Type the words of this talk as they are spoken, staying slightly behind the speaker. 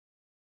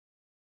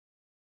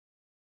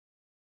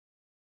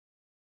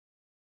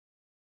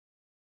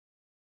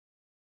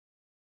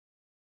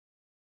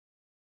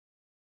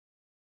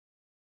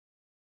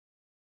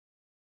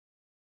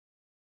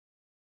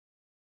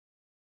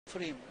for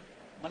him.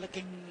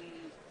 Malaking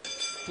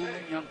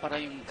tulong yan para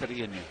yung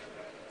career niya.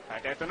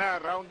 At eto na,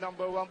 round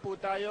number 1 po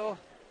tayo.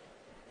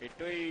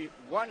 Ito'y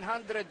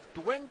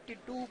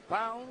 122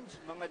 pounds,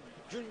 mga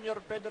junior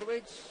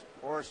featherweights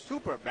or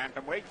super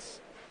bantamweights.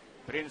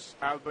 Prince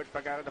Albert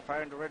Pagara, the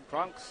Fire in the Red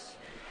Trunks.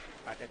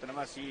 At ito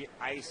naman si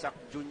Isaac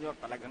Jr.,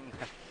 talagang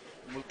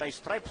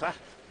multi-stripes ha.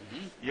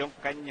 Yung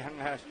kanyang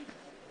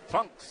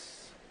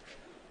trunks.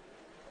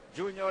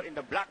 Junior in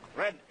the black,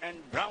 red,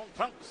 and brown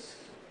trunks.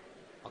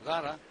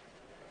 Pagara,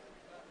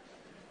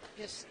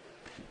 yes,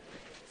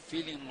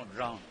 feeling mo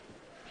round.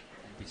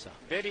 Umpisa.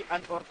 Very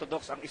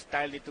unorthodox ang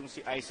style nitong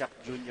si Isaac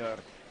Jr.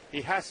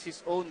 He has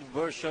his own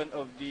version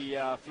of the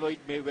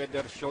Floyd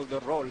Mayweather shoulder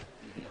roll,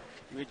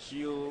 which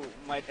you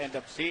might end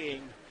up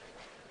seeing.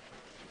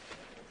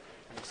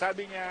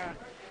 Sabi niya,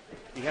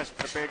 he has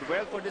prepared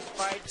well for this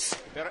fight.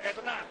 Pero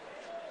eto na,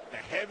 the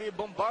heavy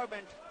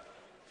bombardment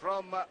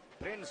from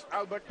Prince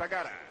Albert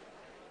Pagara.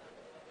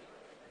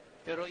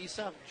 Pero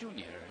Isaac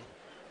Jr.,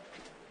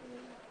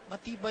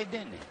 matibay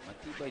din eh.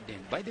 Matibay din.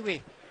 By the way,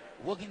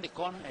 working the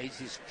corner is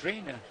his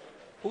trainer,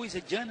 who is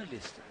a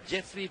journalist,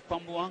 Jeffrey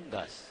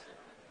Pamuangas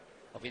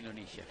of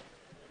Indonesia.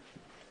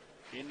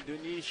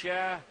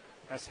 Indonesia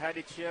has had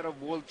its share of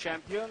world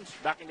champions.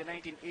 Back in the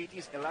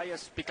 1980s,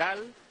 Elias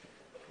Pikal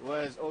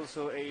was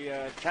also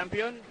a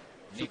champion,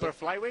 super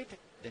flyweight.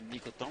 Then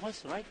Nico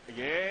Thomas, right?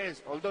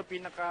 Yes, although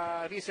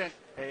pinaka-recent,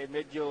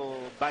 medyo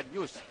bad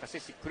news kasi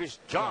si Chris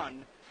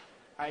John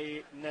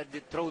ay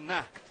na-dethrone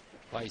na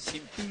by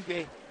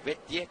Simpiwe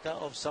Wetieka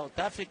of South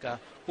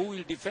Africa, who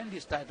will defend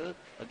his title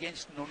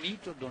against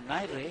Nonito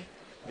Donaire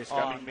this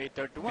coming May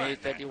 31. May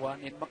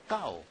 31 in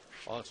Macau.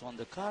 Also on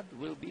the card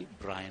will be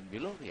Brian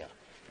Viloria.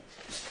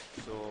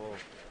 So,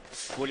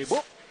 fully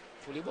booked.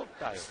 Fully booked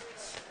tayo.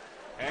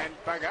 And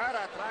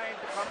Pagara trying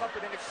to come up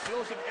with an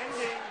explosive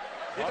ending.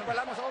 Dito pa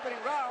lamang sa opening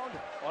round.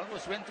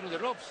 Almost went through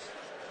the ropes.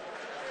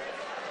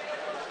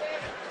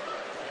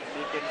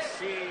 You can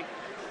see.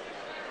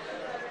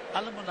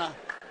 Alam mo na,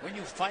 when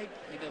you fight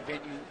in a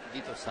venue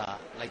dito sa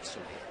Light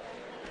Soleil,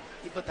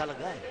 iba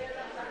talaga eh.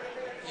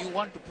 You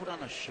want to put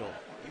on a show.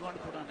 You want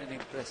to put on an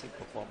impressive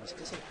performance.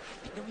 Kasi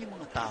tignan mo yung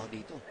mga tao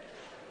dito.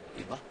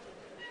 Diba?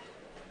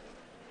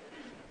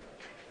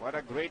 What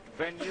a great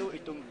venue.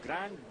 Itong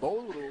Grand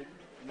Ballroom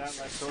ng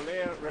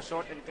Soler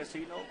Resort and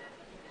Casino.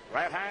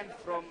 Right hand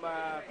from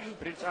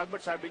Prince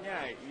Albert, sabi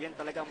niya, yan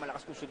talagang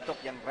malakas kong suntok,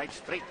 yung right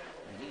straight.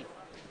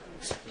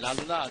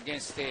 Lalo na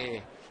against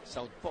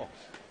Southpaw.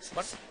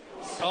 But,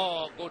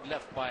 good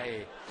left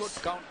by, good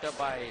counter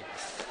by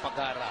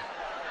Pagara.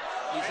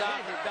 He's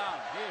down.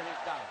 Here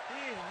he's down.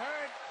 He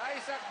hurt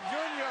Isaac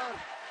Jr.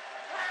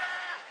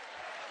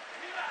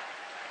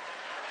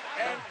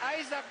 And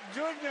Isaac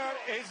Jr.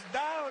 is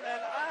down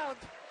and out.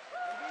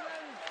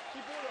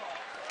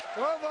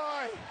 Oh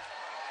boy.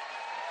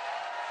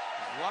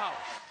 Wow.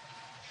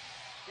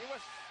 He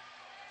was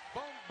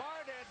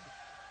bombarded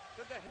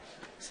to the head.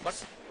 But,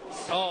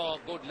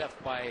 good left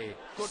by,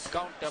 good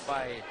counter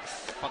by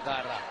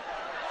Pagara.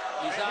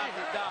 He's down.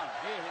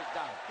 Here he's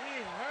down. He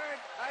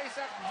hurt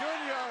Isaac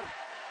Jr.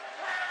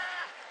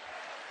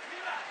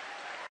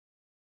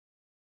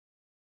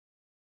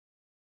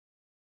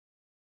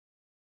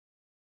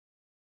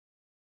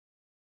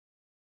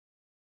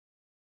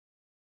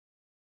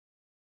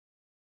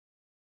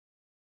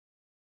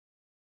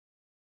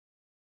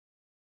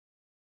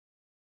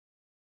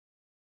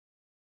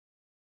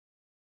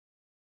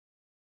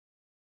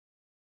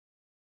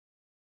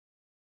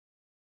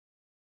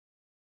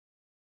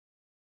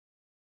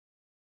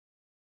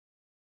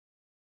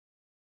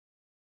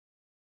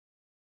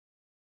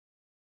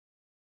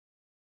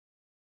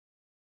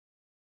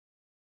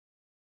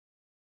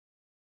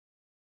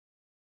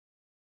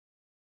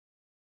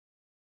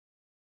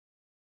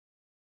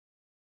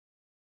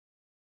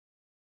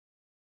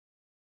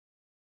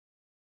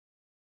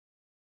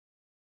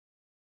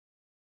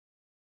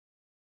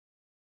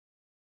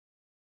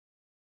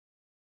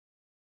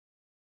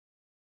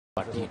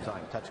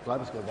 Touch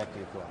gloves, go back to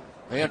your club.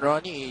 Ngayon,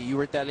 Ronnie, you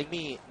were telling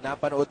me,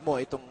 napanood mo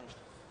itong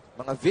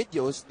mga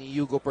videos ni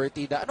Hugo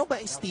Partida. Ano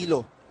ba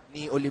estilo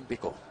ni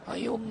Olympico?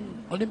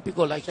 Yung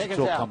Olympico likes to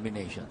throw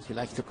combinations. He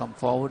likes to come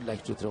forward,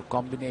 likes to throw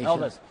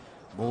combinations,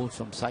 moves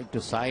from side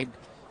to side.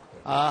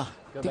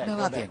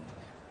 Tignan natin.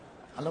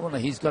 Alam mo na,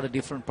 he's got a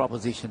different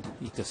proposition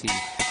dito si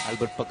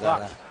Albert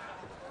Pagara.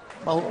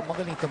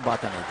 Magaling itong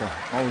bata na ito.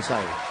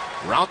 Mahusay.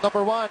 Round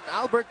number 1,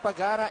 Albert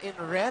Pagara in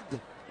red.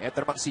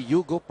 Ito naman si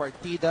Hugo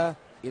Partida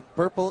in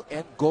purple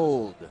and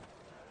gold.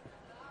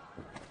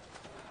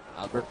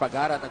 Albert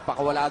Pagara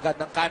nagpakawala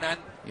agad ng kanan.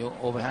 Yung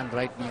overhand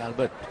right ni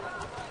Albert.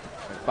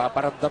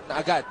 Nagpaparamdam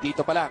na agad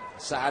dito pa lang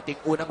sa ating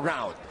unang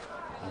round.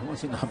 Ano mo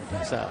sinabi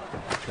niya sa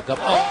kagabi?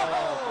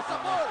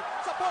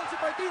 Sa ball si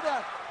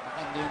Partida.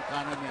 Maganda yung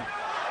kanan niya.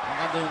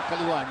 Maganda yung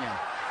kaliwa niya.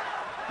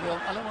 Yung,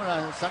 alam mo na,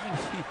 sa akin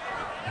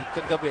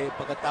kagabi,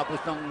 pagkatapos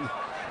ng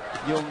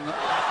yung...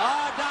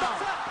 down!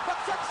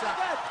 Baksak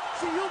agad!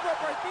 Si Hugo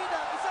Partida,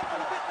 isang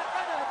malupit na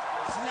kanan.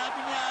 Sinabi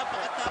niya,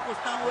 pagkatapos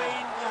ng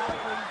weigh-in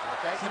kahapon,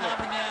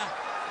 sinabi niya,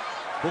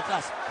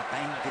 bukas,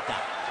 patayin kita.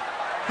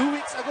 2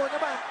 weeks ago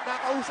naman,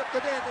 nakausap ko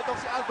din itong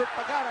si Albert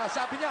Pagara.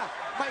 Sabi niya,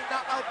 may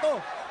knockout to.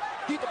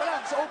 Dito pa lang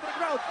sa opening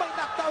round, may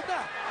knockdown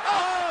na.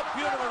 Oh,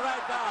 beautiful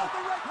right now.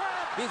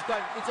 He's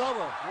going, it's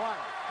over.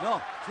 1, No.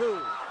 2,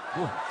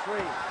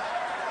 3,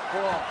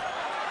 4,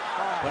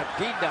 5,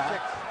 Partida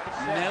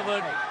 6,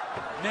 7,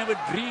 never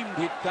dreamed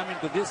he'd come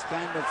into this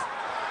kind of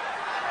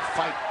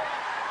fight.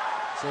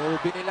 So,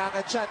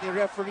 binilangan siya ni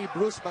referee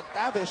Bruce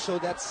McTavish.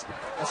 So, that's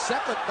a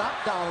second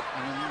knockdown.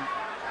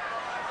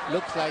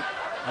 Looks like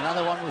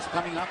another one was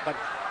coming up, but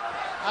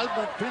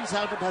Prince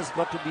Albert has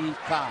got to be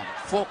calm,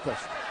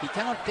 focused. He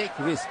cannot take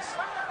risks.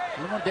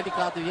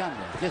 Delicado yan.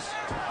 Just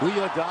do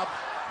your job.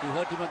 He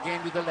hurt him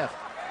again with the left.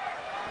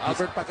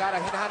 Albert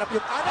Pagara, hinahanap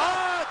yung ano.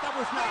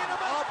 Tapos na.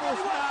 Tapos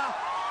na.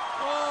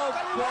 Oh,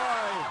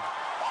 boy.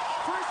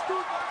 First 2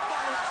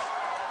 knockdowns.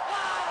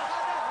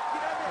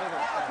 Ginamit ni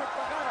Albert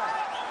Pagara.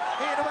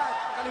 Ngayon naman,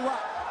 kaliwa.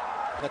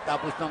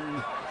 Tapos ng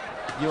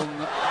yung...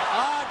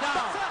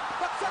 down.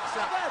 Baksak.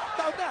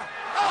 Down na.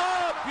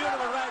 Oh,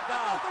 beautiful right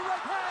now.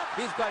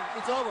 He's going,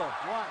 it's over.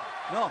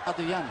 1. No,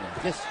 Ado yan.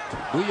 Just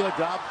do your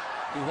job.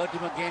 You hurt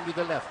him again with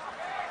the left.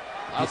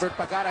 Albert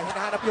Pagara,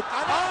 hinahanap yung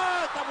ano.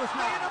 Tapos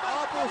na.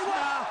 Tapos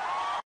na.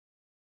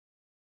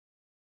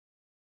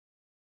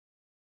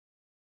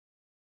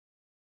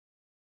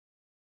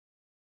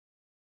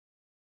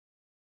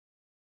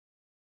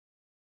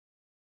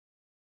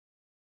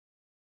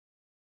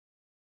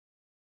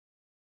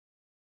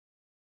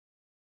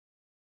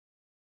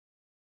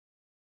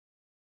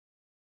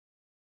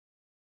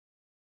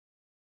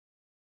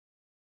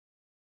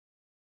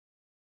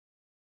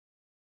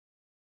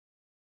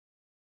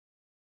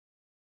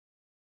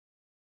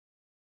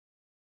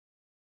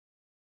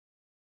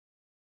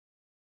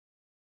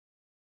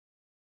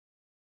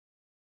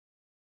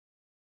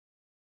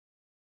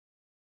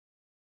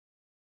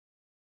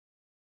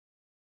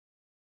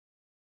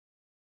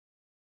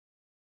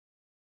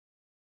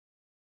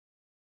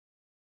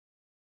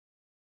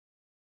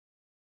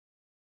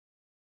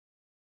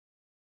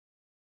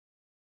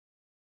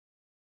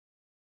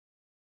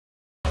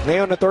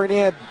 Ngayon,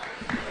 attorney Ed,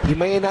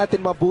 himayin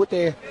natin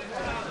mabuti.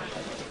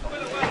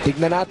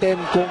 Tignan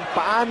natin kung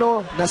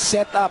paano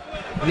na-set up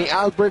ni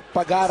Albert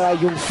Pagara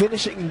yung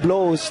finishing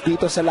blows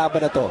dito sa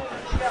laban na to.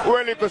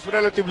 Well, it was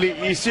relatively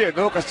easy,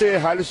 no? Kasi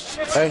halos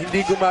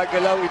hindi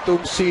gumagalaw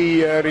itong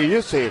si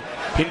Rios, eh.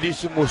 Hindi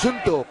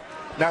sumusuntok.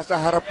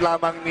 Nasa harap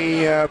lamang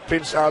ni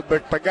Prince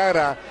Albert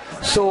Pagara.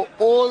 So,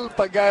 all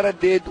Pagara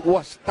did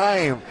was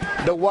time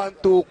the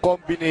 1-2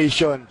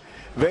 combination.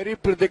 Very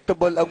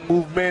predictable ang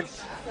movement,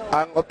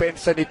 ang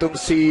opensa nitong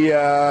si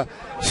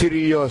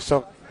Rios.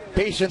 So,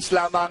 patience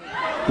lamang.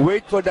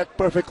 Wait for that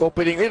perfect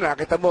opening. Ayun,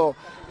 nakita mo,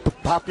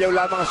 hapyaw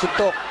lamang ang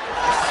suntok.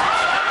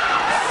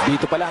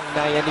 Dito pa lang,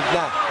 nayanig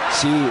na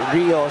si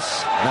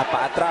Rios na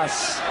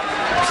paatras.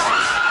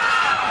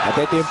 At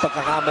ito yung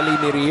pagkakamali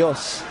ni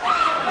Rios.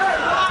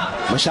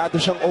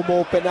 Masyado siyang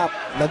umopen up.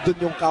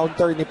 Nandun yung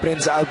counter ni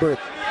Prince Albert.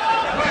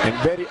 And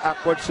very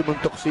awkward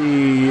sumuntok si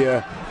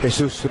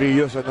Jesus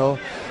Rios, ano?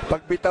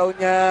 Pagbitaw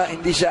niya,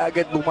 hindi siya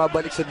agad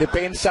bumabalik sa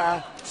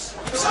depensa.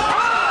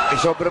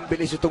 Sobrang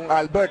bilis itong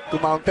Albert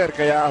kumounter,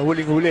 kaya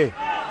huling-huli.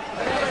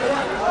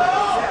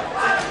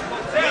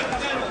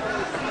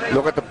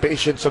 Look at the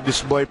patience of this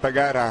boy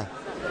Pagara.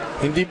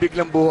 Hindi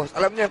biglang buhos.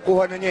 Alam niya,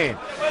 kuha na niya eh.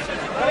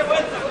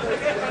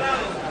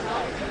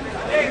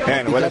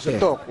 Ayan, wala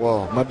suntok.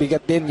 Wow.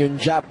 Mabigat din yung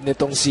jab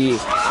nitong si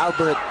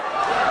Albert.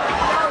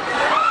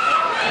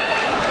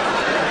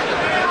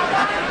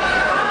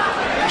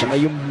 Tsaka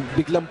yung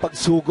biglang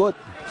pagsugod.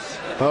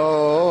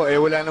 Oo,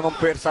 wala namang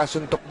pwersa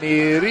suntok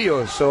ni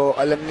Rio. So,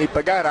 alam ni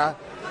Pagara,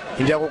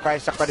 hindi ako kaya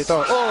sakta dito.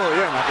 Oh,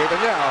 yan, nakita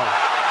niya. Oh.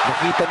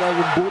 Nakita na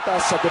yung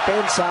butas sa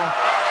depensa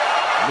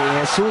ni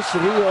Jesus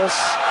Rios.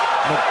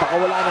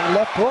 Nagpakawala ng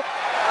left hook.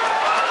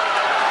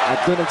 At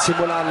doon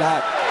nagsimula ang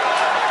lahat.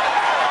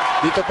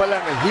 Dito pa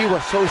lang, he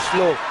was so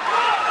slow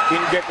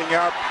in getting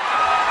up.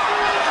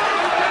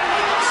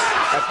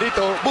 At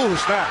dito,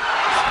 buhos na.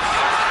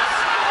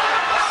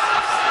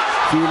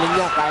 Feeling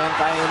niya,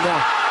 kayang-kaya niya.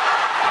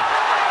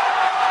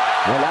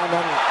 Wala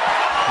nang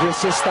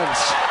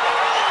resistance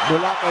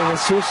mula kay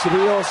Jesus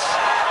Rios.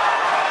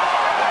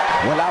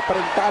 Wala pa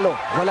rin talo,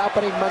 wala pa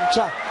rin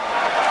mancha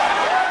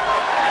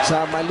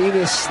sa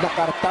malinis na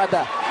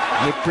kartada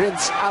ni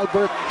Prince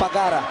Albert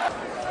Pagara.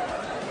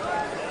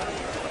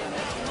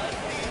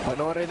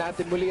 Panoorin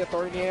natin muli,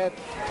 attorney Ed.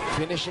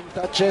 Finishing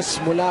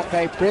touches mula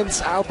kay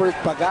Prince Albert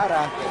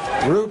Pagara.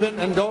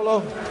 Ruben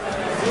Andolo.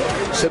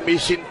 Sa may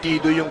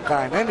sentido yung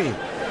kanan eh.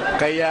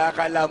 Kaya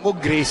akala mo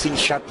grazing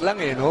shot lang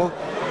eh, no?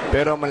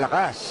 Pero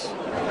malakas.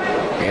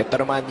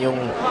 Ito naman yung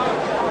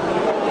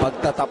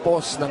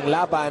pagtatapos ng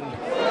laban.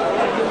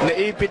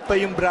 Naipit pa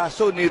yung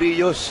braso ni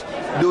Rios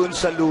doon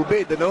sa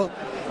lubid, ano?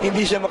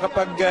 Hindi siya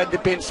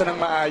makapag-depensa ng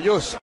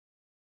maayos.